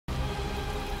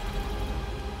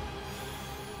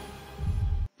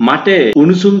මට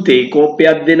උණුසුම් තේ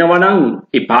කෝප්පයක් දෙනවා නම්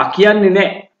එපා කියන්නේ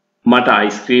නැහැ. මට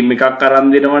අයිස්ක්‍රීම් එකක් අරන්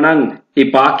දෙනවා නම්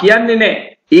එපා කියන්නේ නැහැ.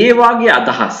 ඒ වාගේ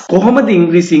අදහස් කොහොමද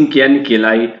ඉංග්‍රීසියෙන් කියන්නේ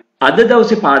කියලායි අද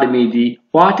දවසේ පාඩමේදී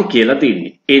ඔයාට කියලා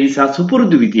තියෙන්නේ. ඒ නිසා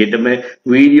සුපුරුදු විදියටම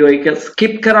වීඩියෝ එක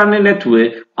ස්කිප් කරන්නේ නැතුව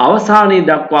අවසානයේ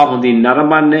දක්වා හොඳින්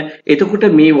නරඹන්න. එතකොට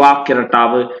මේ වාක්‍ය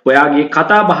රටාව ඔයාගේ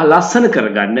කතා බහ ලස්සන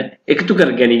කරගන්න එකතු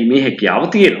කර ගැනීමේ හැකියාව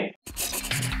තියෙනවා.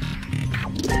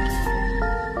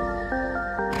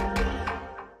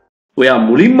 ඔයා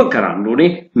මුලින්ම කරන්න ඕනේ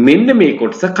මෙන්න මේ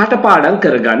කොටස කටපාඩම්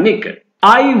කරගන්න එක.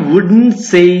 I wouldn't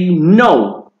say no.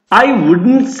 I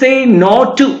wouldn't say no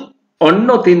to. ඔන්න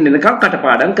ඔතින් එනකම්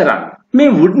කටපාඩම් කරන්න.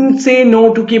 මේ wouldn't say no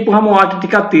to කියපුවම ඔයාට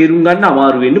ටිකක් තේරුම් ගන්න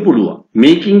අමාරු වෙන්න පුළුවන්.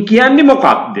 මේකෙන් කියන්නේ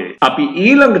මොකක්ද? අපි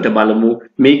ඊළඟට බලමු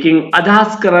මේකෙන්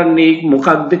අදහස් කරන්නේ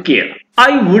මොකක්ද කියලා.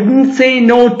 I wouldn't say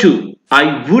no to. I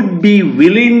would be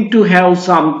willing to have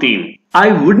something. I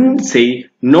wouldn't say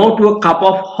no to a cup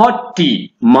of hot tea.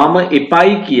 මම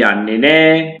එපයි කියන්නේ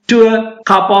නෑ to a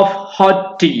cup of hot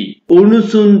tea.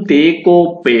 උණුසුම් තේ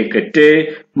කෝප්පයකට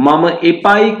මම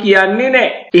එපයි කියන්නේ නෑ.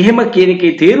 එහෙම කියන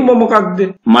එකේ තේරුම මොකක්ද?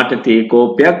 මට තේ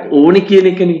කෝප්පයක් ඕනේ කියන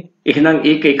එකනේ. එහෙනම්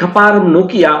ඒක එකපාරම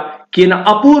නොකිය කියන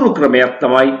අපූර්ව ක්‍රමයක්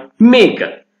තමයි මේක.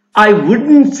 I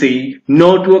wouldn't say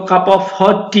no to a cup of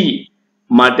hot tea.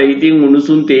 මට ඉතින්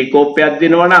උණුසුම් තේ කෝප්පයක්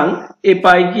දෙනවා නම්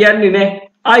එපයි කියන්නේ නෑ.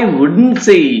 I wouldn't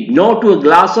say no to a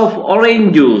glass of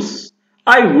orange juice.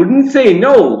 I wouldn't say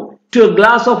no to a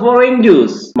glass of orange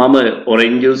juice. මම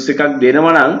orange juice එකක්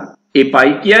දෙනවා නම්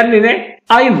එපයි කියන්නේ නෑ.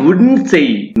 I wouldn't say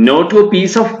no to a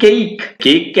piece of cake.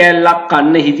 cake කෑල්ලක්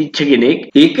කන්න හිතිච්ච කෙනෙක්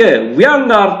ඒක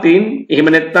ව්‍යංගාර්ථයෙන්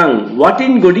එහෙම නැත්නම්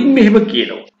වටින් ගොඩින් මෙහෙම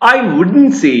කියනවා. I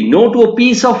wouldn't say no to a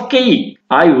piece of cake.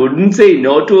 I wouldn't say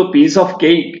no to a piece of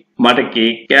cake. මට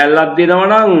කේක් කෑල්ලක් දෙනවා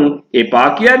නම් එපා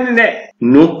කියන්නේ නෑ.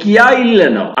 නොකියා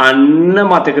ඉල්ලනවා. අන්න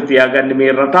මතක තියාගන්න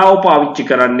මේ රටාව පාවිච්චි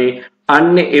කරන්නේ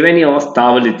අන්න එවැනි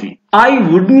අවස්ථාවලදී. I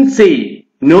wouldn't say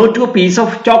no to a piece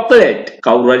of chocolate.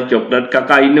 කවුරු හරි චොක්ලට්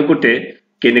කකා ඉන්නකොට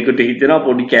කෙනෙකුට හිතෙනවා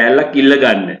පොඩි කෑල්ලක් ඉල්ල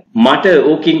ගන්න. මට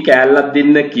ඕකින් කෑල්ලක්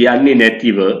දෙන්න කියන්නේ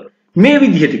නැතිව මේ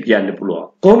විදිහට කියන්න පුළුවන්.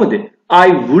 කොහොමද? I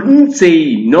wouldn't say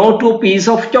no to a piece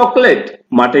of chocolate.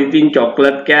 මට ඉතින්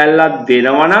චොක්ලට් කෑල්ලක්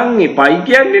දෙනවා නම් එපයි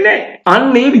කියන්නේ නැහැ.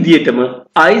 අන්න ඒ විදිහටම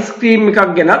අයිස්ක්‍රීම්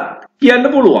එකක් ගැනත් කියන්න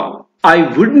පුළුවන්. I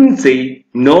wouldn't say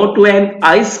no to an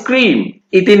ice cream.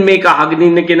 ඉතින් මේක අහගෙන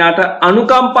ඉන්න කෙනාට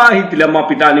අනුකම්පා හිතිලම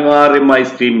අපිට අනිවාර්යයෙන්ම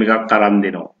අයිස්ක්‍රීම් එකක් අරන්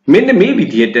දෙනවා. මෙන්න මේ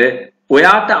විදිහට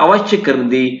ඔයාට අවශ්‍ය කරන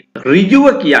දේ ඍජුව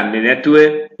කියන්නේ නැතුව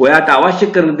ඔයාට අවශ්‍ය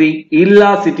කරන දේ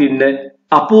ඉල්ලා සිටින්න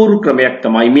අපූර්ව ක්‍රමයක්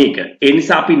තමයි මේක. ඒ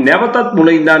නිසා අපි නැවතත් මුල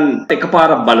ඉඳන්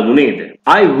එකපාරක් බලමු නේද?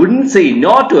 I wouldn't say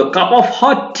no to a cup of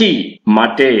hot tea.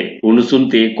 මට උණුසුම්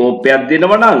තේ කෝප්පයක්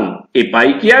දෙනවා නම් එපයි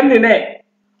කියන්නේ නැහැ.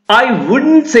 I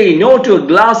wouldn't say no to a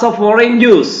glass of orange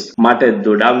juice. මට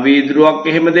දොඩම් වීදුරුවක්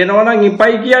එහෙම දෙනවා නම්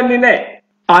එපයි කියන්නේ නැහැ.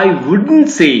 I wouldn't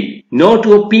say no to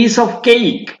a piece of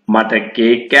cake. මට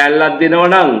කේක් කෑල්ලක් දෙනවා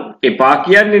නම් එපා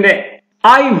කියන්නේ නැහැ.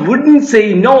 I wouldn't say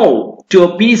no to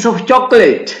a piece of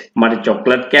chocolate. මට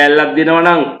චොක්ලට් කෑල්ලක් දෙනවා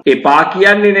නම් එපා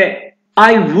කියන්නේ නැහැ.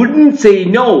 I wouldn't say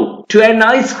no to an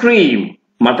ice cream.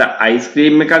 මට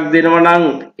අයිස්ක්‍රීම් එකක් දෙනවා නම්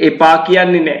එපා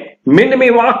කියන්නේ නැහැ. මෙන්න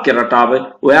මේ වාක්‍ය රටාව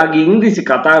ඔයාගේ ඉංග්‍රීසි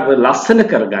කතාව ලස්සන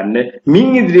කරගන්න මින්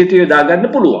ඉදිරියට යොදා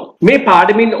ගන්න පුළුවන්. මේ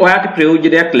පාඩමින් ඔයාට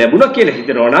ප්‍රයෝජනයක් ලැබුණා කියලා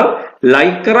හිතනවා නම්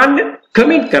ලයික් කරන්න,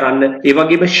 කමෙන්ට් කරන්න, ඒ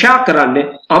වගේම ෂෙයා කරන්න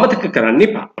අමතක කරන්න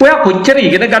එපා. ඔයා කොච්චර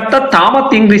ඉගෙන ගත්තත්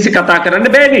තාමත් ඉංග්‍රීසි කතා කරන්න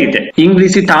බෑ නේද?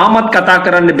 ඉංග්‍රීසි තාමත් කතා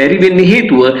කරන්න බැරි වෙන්නේ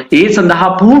හේතුව ඒ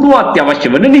සඳහා පුහුණුව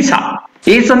අත්‍යවශ්‍ය වෙන නිසා.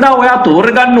 ඒ සඳහා ඔයා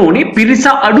තෝරගන්න ඕනේ පිරිස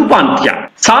අඩු පන්තියක්.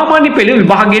 සාමාන්‍ය පෙළ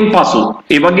විභාගයෙන් පසු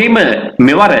ඒ වගේම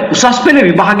මෙවර උසස් පෙළ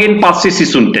විභාගයෙන් පස්සේ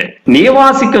සිසුන්ට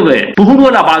නේවාසිකව පුහුණුව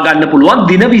ලබා ගන්න පුළුවන්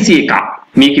දින 21ක්.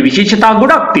 මේකේ විශේෂතා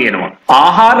ගොඩක් තියෙනවා.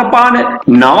 ආහාර පාන,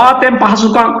 නවාතැන්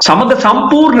පහසුකම් සමග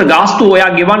සම්පූර්ණ ගාස්තු ඔයා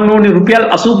ගෙවන්න ඕනේ රුපියල්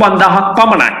 85000ක්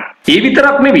පමණයි. ඒ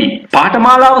විතරක් නෙවෙයි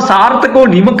පාඨමාලාව සාර්ථකව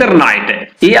නිම කරන අයට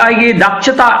ඒ අයගේ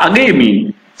දක්ෂතා අගයමින්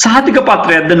සහතික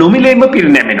පත්‍රයක්ද නොමිලේම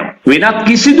පිරිනැමෙනවා. වෙනත්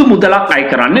කිසිදු මුදලක් අය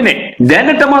කරන්නේ නැහැ.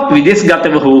 දැනටමත්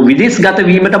විදේශගතව හෝ විදේශගත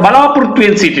වීමට බලාපොරොත්තු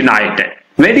වෙන සිටින අයට,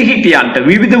 වැඩිහිටියන්ට,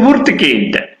 විවිධ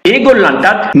වෘත්තිකයන්ට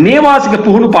ඒගොල්ලන්ටත් නේවාසික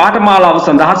පුහුණු පාඨමාලාව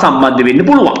සඳහා සම්බන්ධ වෙන්න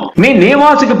පුළුවන්. මේ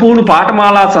නේවාසික පුහුණු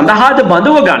පාඨමාලාව සඳහාද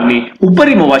බඳව ගන්නේ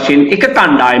උපරිම වශයෙන් එක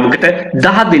කණ්ඩායමකට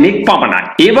 10 දෙනෙක් පමණයි.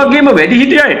 ඒ වගේම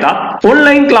වැඩිහිටියන්ට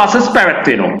ඔන්ලයින් ක්ලාසස්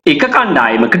පැවැත්වෙනවා. එක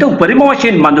කණ්ඩායමකට උපරිම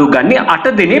වශයෙන් බඳව ගන්නේ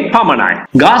 8 දෙනෙක් පමණයි.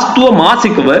 ගාස්තුව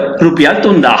මාසිකව රුපියල්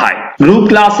 3000යි. ගෲප්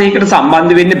ක්ලාස් එකකට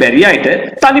සම්බන්ධ වෙන්න බැරි අයට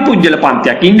තනි පුජ්‍යල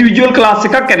පන්තියක් ඉන්ඩිවිජුවල් ක්ලාස්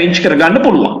එකක් arrange කරගන්න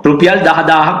පුළුවන්. රුපියල්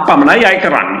 10000ක් පමණයි අය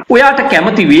කරන්නේ. ඔයාට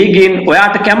කැමති වේගයෙන්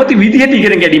ඔයාට කැමති විදිහට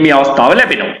ඉගෙන ගැනීමේ අවස්ථාව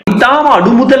ලැබෙනවා. ඉතාම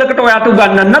අඩු මුදලකට ඔයාට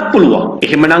උගන්වන්නත් පුළුවන්.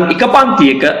 එහෙමනම් එක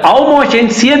පන්තියක අවම වශයෙන්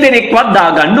 100 දෙනෙක්වත්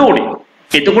දාගන්න ඕනේ.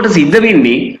 එතකොට සිද්ධ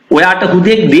වෙන්නේ ඔයාට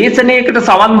හුදෙක් දේශනයකට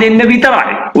සවන් දෙන්න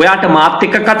විතරයි. ඔයාට මාත්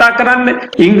එක්ක කතා කරන්න,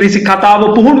 ඉංග්‍රීසි කතාව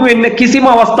පුහුණු වෙන්න කිසිම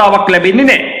අවස්ථාවක් ලැබෙන්නේ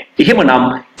නැහැ. එහෙමනම්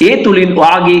ඒ තුලින්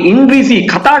ඔයාගේ ඉංග්‍රීසි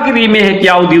කතා කිරීමේ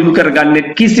හැකියාව දියුණු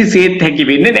කරගන්න කිසිසේත් හැකි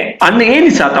වෙන්නේ නැහැ. අන්න ඒ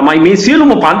නිසා තමයි මේ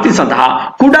සියලුම පන්ති සඳහා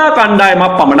කුඩා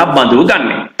කණ්ඩායමක් පමණක් බඳව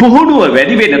ගන්න. පුහුණුව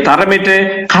වැඩි වෙන තරමට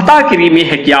කතා කිරීමේ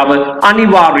හැකියාව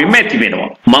අනිවාර්යයෙන්ම ඇති වෙනවා.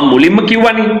 මම මුලින්ම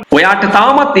කිව්වනේ ඔයාට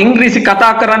තාමත් ඉංග්‍රීසි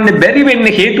කතා කරන්න බැරි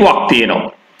වෙන්න හේතුවක්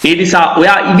තියෙනවා. ඒ නිසා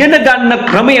ඔයා ඉගෙන ගන්න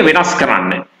ක්‍රමය වෙනස්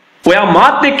කරන්න. ඔයා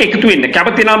මාත් එක්ක එකතු වෙන්න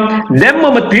කැමති නම්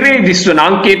දැම්මම තිරේ දිස්වන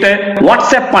අංකයට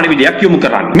WhatsApp පණිවිඩයක් යොමු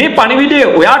කරන්න. මේ පණිවිඩය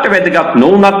ඔයාට වැදගත්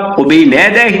නොවුනත් ඔබේ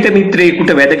නෑදෑ හිත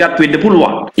මිත්‍රයෙකුට වැදගත් වෙන්න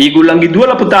පුළුවන්. ඊගොල්ලන්ගේ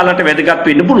දුවලා පුතාලට වැදගත්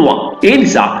වෙන්න පුළුවන්. ඒ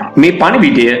නිසා මේ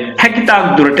පණිවිඩය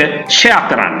හැකිතාක් දුරට ෂෙයා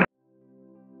කරන්න.